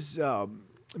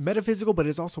metaphysical, but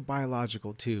it's also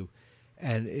biological too,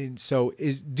 and so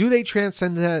do they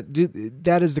transcend that?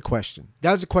 That is the question.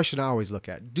 That is the question I always look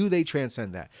at. Do they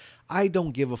transcend that? I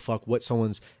don't give a fuck what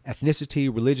someone's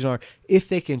ethnicity, religion are. If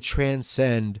they can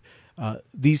transcend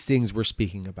these things we're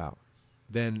speaking about,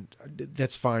 then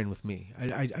that's fine with me.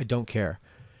 I don't care.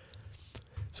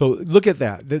 So look at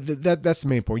that. That's the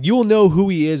main point. You'll know who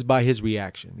he is by his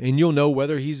reaction, and you'll know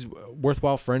whether he's a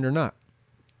worthwhile friend or not.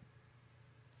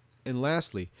 And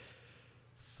lastly,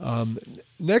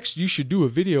 next you should do a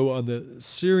video on the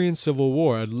Syrian civil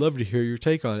war. I'd love to hear your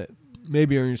take on it,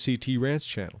 maybe on your CT Rants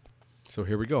channel. So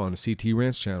here we go on the CT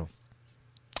Rants channel.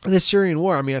 The Syrian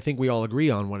war, I mean, I think we all agree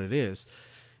on what it is.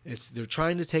 They're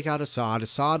trying to take out Assad.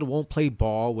 Assad won't play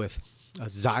ball with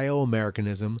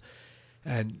Zio-Americanism,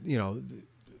 and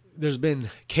there's been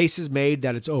cases made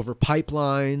that it's over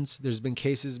pipelines. There's been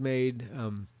cases made.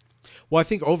 Well, I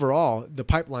think overall, the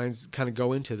pipelines kind of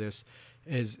go into this,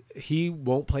 is he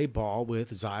won't play ball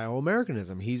with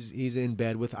Zio-Americanism. He's in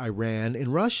bed with Iran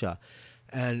and Russia,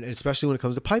 and especially when it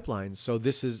comes to pipelines. So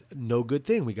this is no good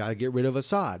thing. We got to get rid of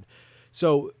Assad.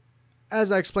 So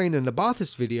as I explained in the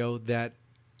Baathist video, that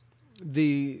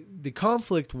the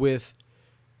conflict with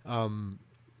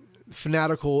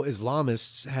fanatical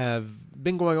Islamists have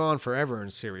been going on forever in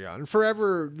Syria and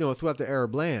forever, throughout the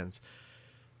Arab lands.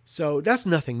 So that's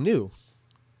nothing new.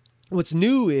 What's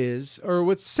new is, or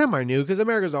what's semi-new, because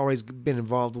America's always been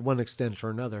involved to one extent or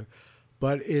another,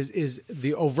 but is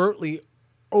the overtly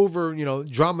over,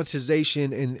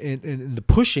 dramatization and the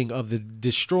pushing of the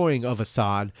destroying of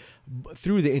Assad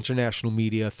through the international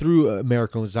media, through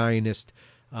American Zionist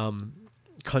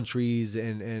countries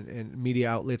and media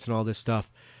outlets and all this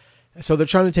stuff. So they're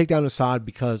trying to take down Assad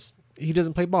because he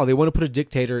doesn't play ball. They want to put a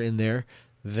dictator in there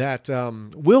that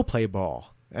will play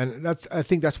ball. And I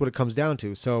think that's what it comes down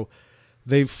to. So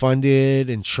they've funded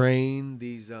and trained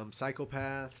these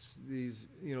psychopaths, these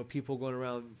people going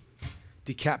around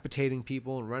decapitating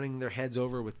people and running their heads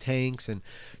over with tanks and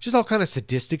just all kind of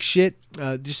sadistic shit,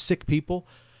 just sick people.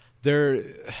 They're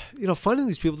funding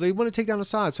these people. They want to take down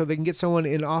Assad so they can get someone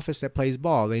in office that plays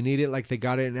ball. They need it like they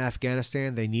got it in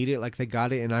Afghanistan. They need it like they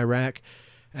got it in Iraq,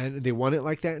 and they want it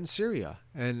like that in Syria.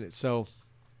 And so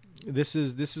this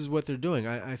is what they're doing.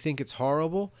 I think it's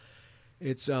horrible.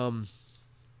 It's funny.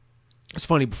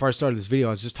 Before I started this video,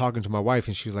 I was just talking to my wife,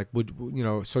 and she was like, so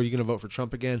are you going to vote for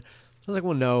Trump again? I was like,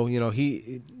 well, no.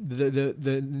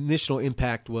 The initial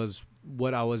impact was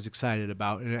what I was excited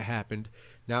about, and it happened.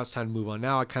 Now it's time to move on.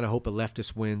 Now I kind of hope a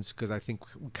leftist wins, because I think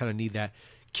we kind of need that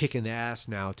kick in the ass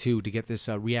now too to get this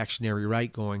reactionary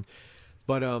right going.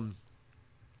 But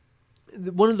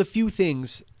one of the few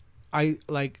things I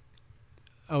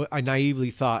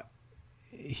naively thought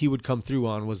he would come through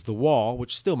on was the wall,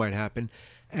 which still might happen,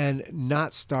 and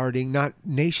not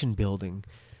nation building,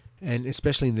 and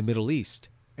especially in the Middle East.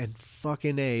 And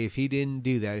fucking A, if he didn't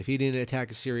do that, if he didn't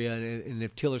attack Syria, and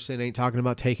if Tillerson ain't talking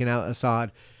about taking out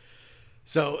Assad.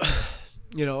 So,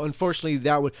 unfortunately,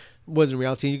 that wasn't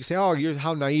reality. And you can say, oh,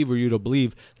 how naive are you to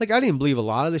believe? Like, I didn't believe a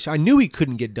lot of this. I knew he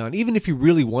couldn't get done. Even if he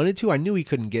really wanted to, I knew he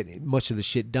couldn't get much of the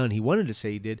shit done he wanted to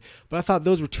say he did. But I thought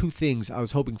those were two things I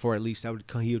was hoping for, at least,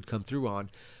 he would come through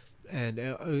on. And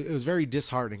it was very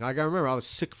disheartening. Like, I remember I was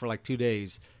sick for like 2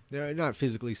 days. Not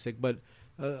physically sick, but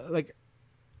I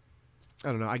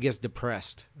don't know, I guess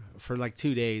depressed for like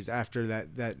 2 days after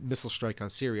that missile strike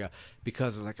on Syria,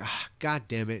 because I was like, God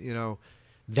damn it,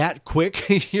 that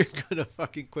quick, you're going to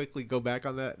fucking quickly go back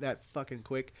on that fucking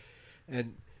quick.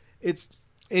 And it's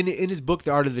in his book,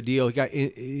 The Art of the Deal,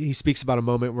 he speaks about a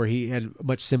moment where he had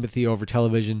much sympathy over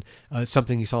television,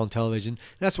 something he saw on television.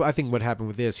 And that's what I think what happened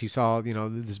with this. He saw,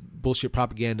 this bullshit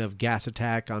propaganda of gas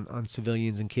attack on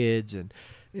civilians and kids, and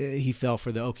he fell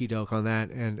for the okie doke on that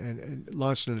and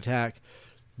launched an attack.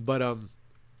 But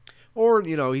or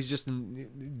he's just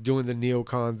doing the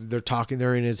neocons.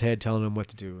 They're in his head telling him what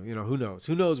to do.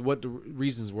 Who knows what the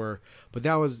reasons were. But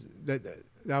that was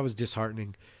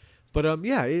disheartening. But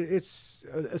it's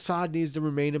Assad needs to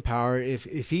remain in power.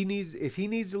 If he needs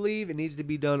to leave, it needs to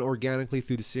be done organically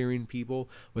through the Syrian people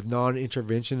with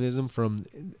non-interventionism from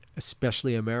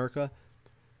especially America.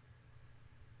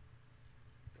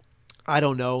 I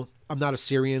don't know. I'm not a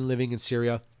Syrian living in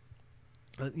Syria.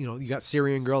 You got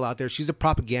Syrian girl out there. She's a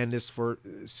propagandist for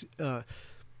the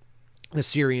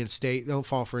Syrian state. Don't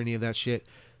fall for any of that shit.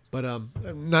 But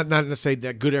not to say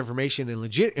that good information and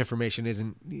legit information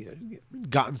isn't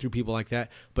gotten through people like that.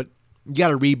 But you got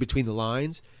to read between the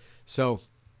lines. So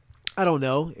I don't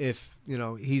know if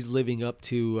he's living up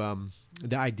to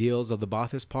the ideals of the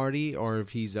Ba'athist Party, or if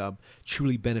he's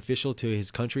truly beneficial to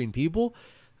his country and people.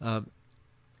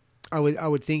 I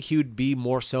would think he would be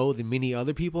more so than many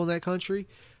other people in that country.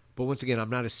 But once again, I'm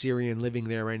not a Syrian living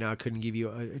there right now. I couldn't give you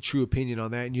a true opinion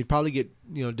on that. And you'd probably get,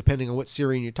 depending on what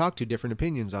Syrian you talk to, different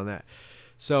opinions on that.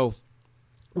 So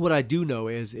what I do know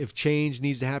is if change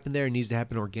needs to happen there, it needs to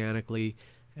happen organically.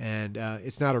 And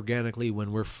it's not organically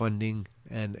when we're funding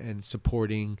and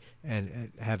supporting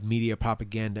and have media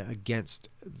propaganda against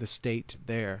the state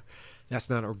there. That's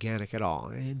not organic at all.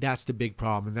 And that's the big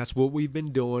problem. And that's what we've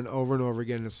been doing over and over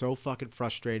again. It's so fucking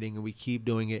frustrating, and we keep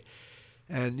doing it.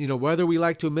 And, whether we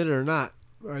like to admit it or not,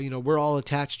 we're all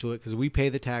attached to it because we pay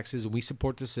the taxes and we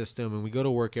support the system and we go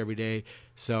to work every day.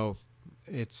 So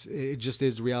it just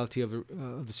is the reality of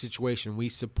the situation. We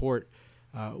support,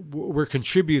 we're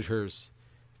contributors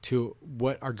to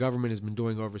what our government has been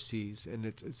doing overseas. And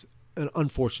it's an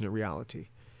unfortunate reality.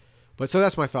 But so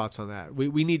that's my thoughts on that.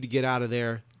 We need to get out of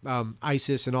there.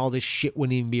 ISIS and all this shit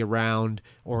wouldn't even be around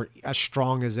or as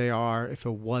strong as they are if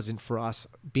it wasn't for us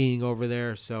being over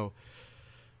there. So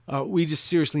we just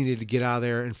seriously need to get out of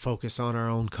there and focus on our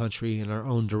own country and our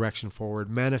own direction forward.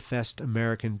 Manifest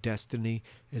American destiny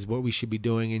is what we should be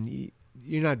doing. And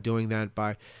you're not doing that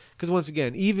because once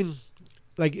again, even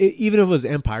if it was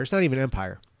empire, it's not even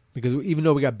empire. Because even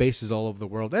though we got bases all over the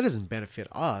world, that doesn't benefit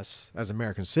us as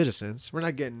American citizens. We're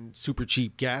not getting super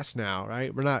cheap gas now,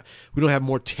 right? We don't have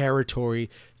more territory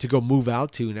to go move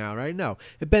out to now, right? No,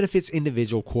 it benefits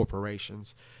individual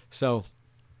corporations. So,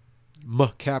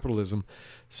 capitalism.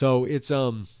 So it's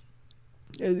not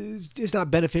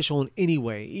beneficial in any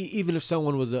way. Even if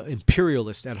someone was an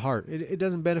imperialist at heart, it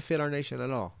doesn't benefit our nation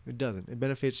at all. It doesn't. It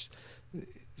benefits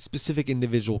specific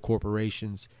individual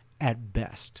corporations at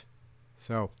best.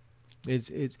 So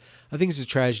it's I think it's a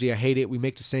tragedy. I hate it. We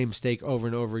make the same mistake over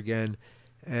and over again.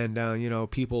 And,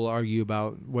 people argue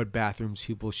about what bathrooms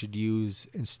people should use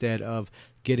instead of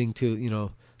getting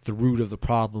to, the root of the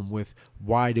problem with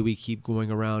why do we keep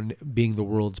going around being the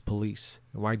world's police?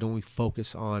 And why don't we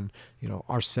focus on,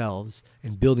 ourselves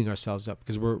and building ourselves up?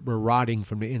 Because we're rotting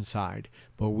from the inside,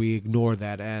 but we ignore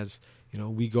that as,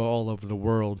 we go all over the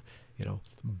world,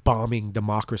 bombing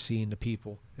democracy into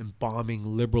people and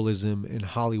bombing liberalism and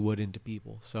Hollywood into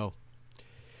people. So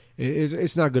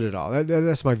it's not good at all.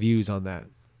 That's my views on that.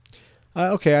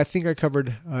 Okay, I think I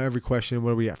covered every question.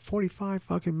 What are we at? 45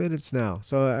 fucking minutes now.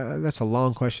 So that's a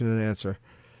long question and answer.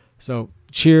 So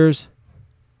cheers.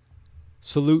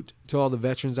 Salute to all the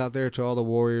veterans out there, to all the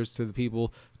warriors, to the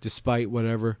people, despite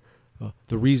whatever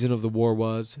the reason of the war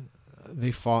was.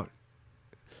 They fought.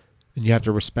 And you have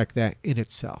to respect that in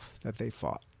itself, that they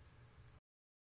fought.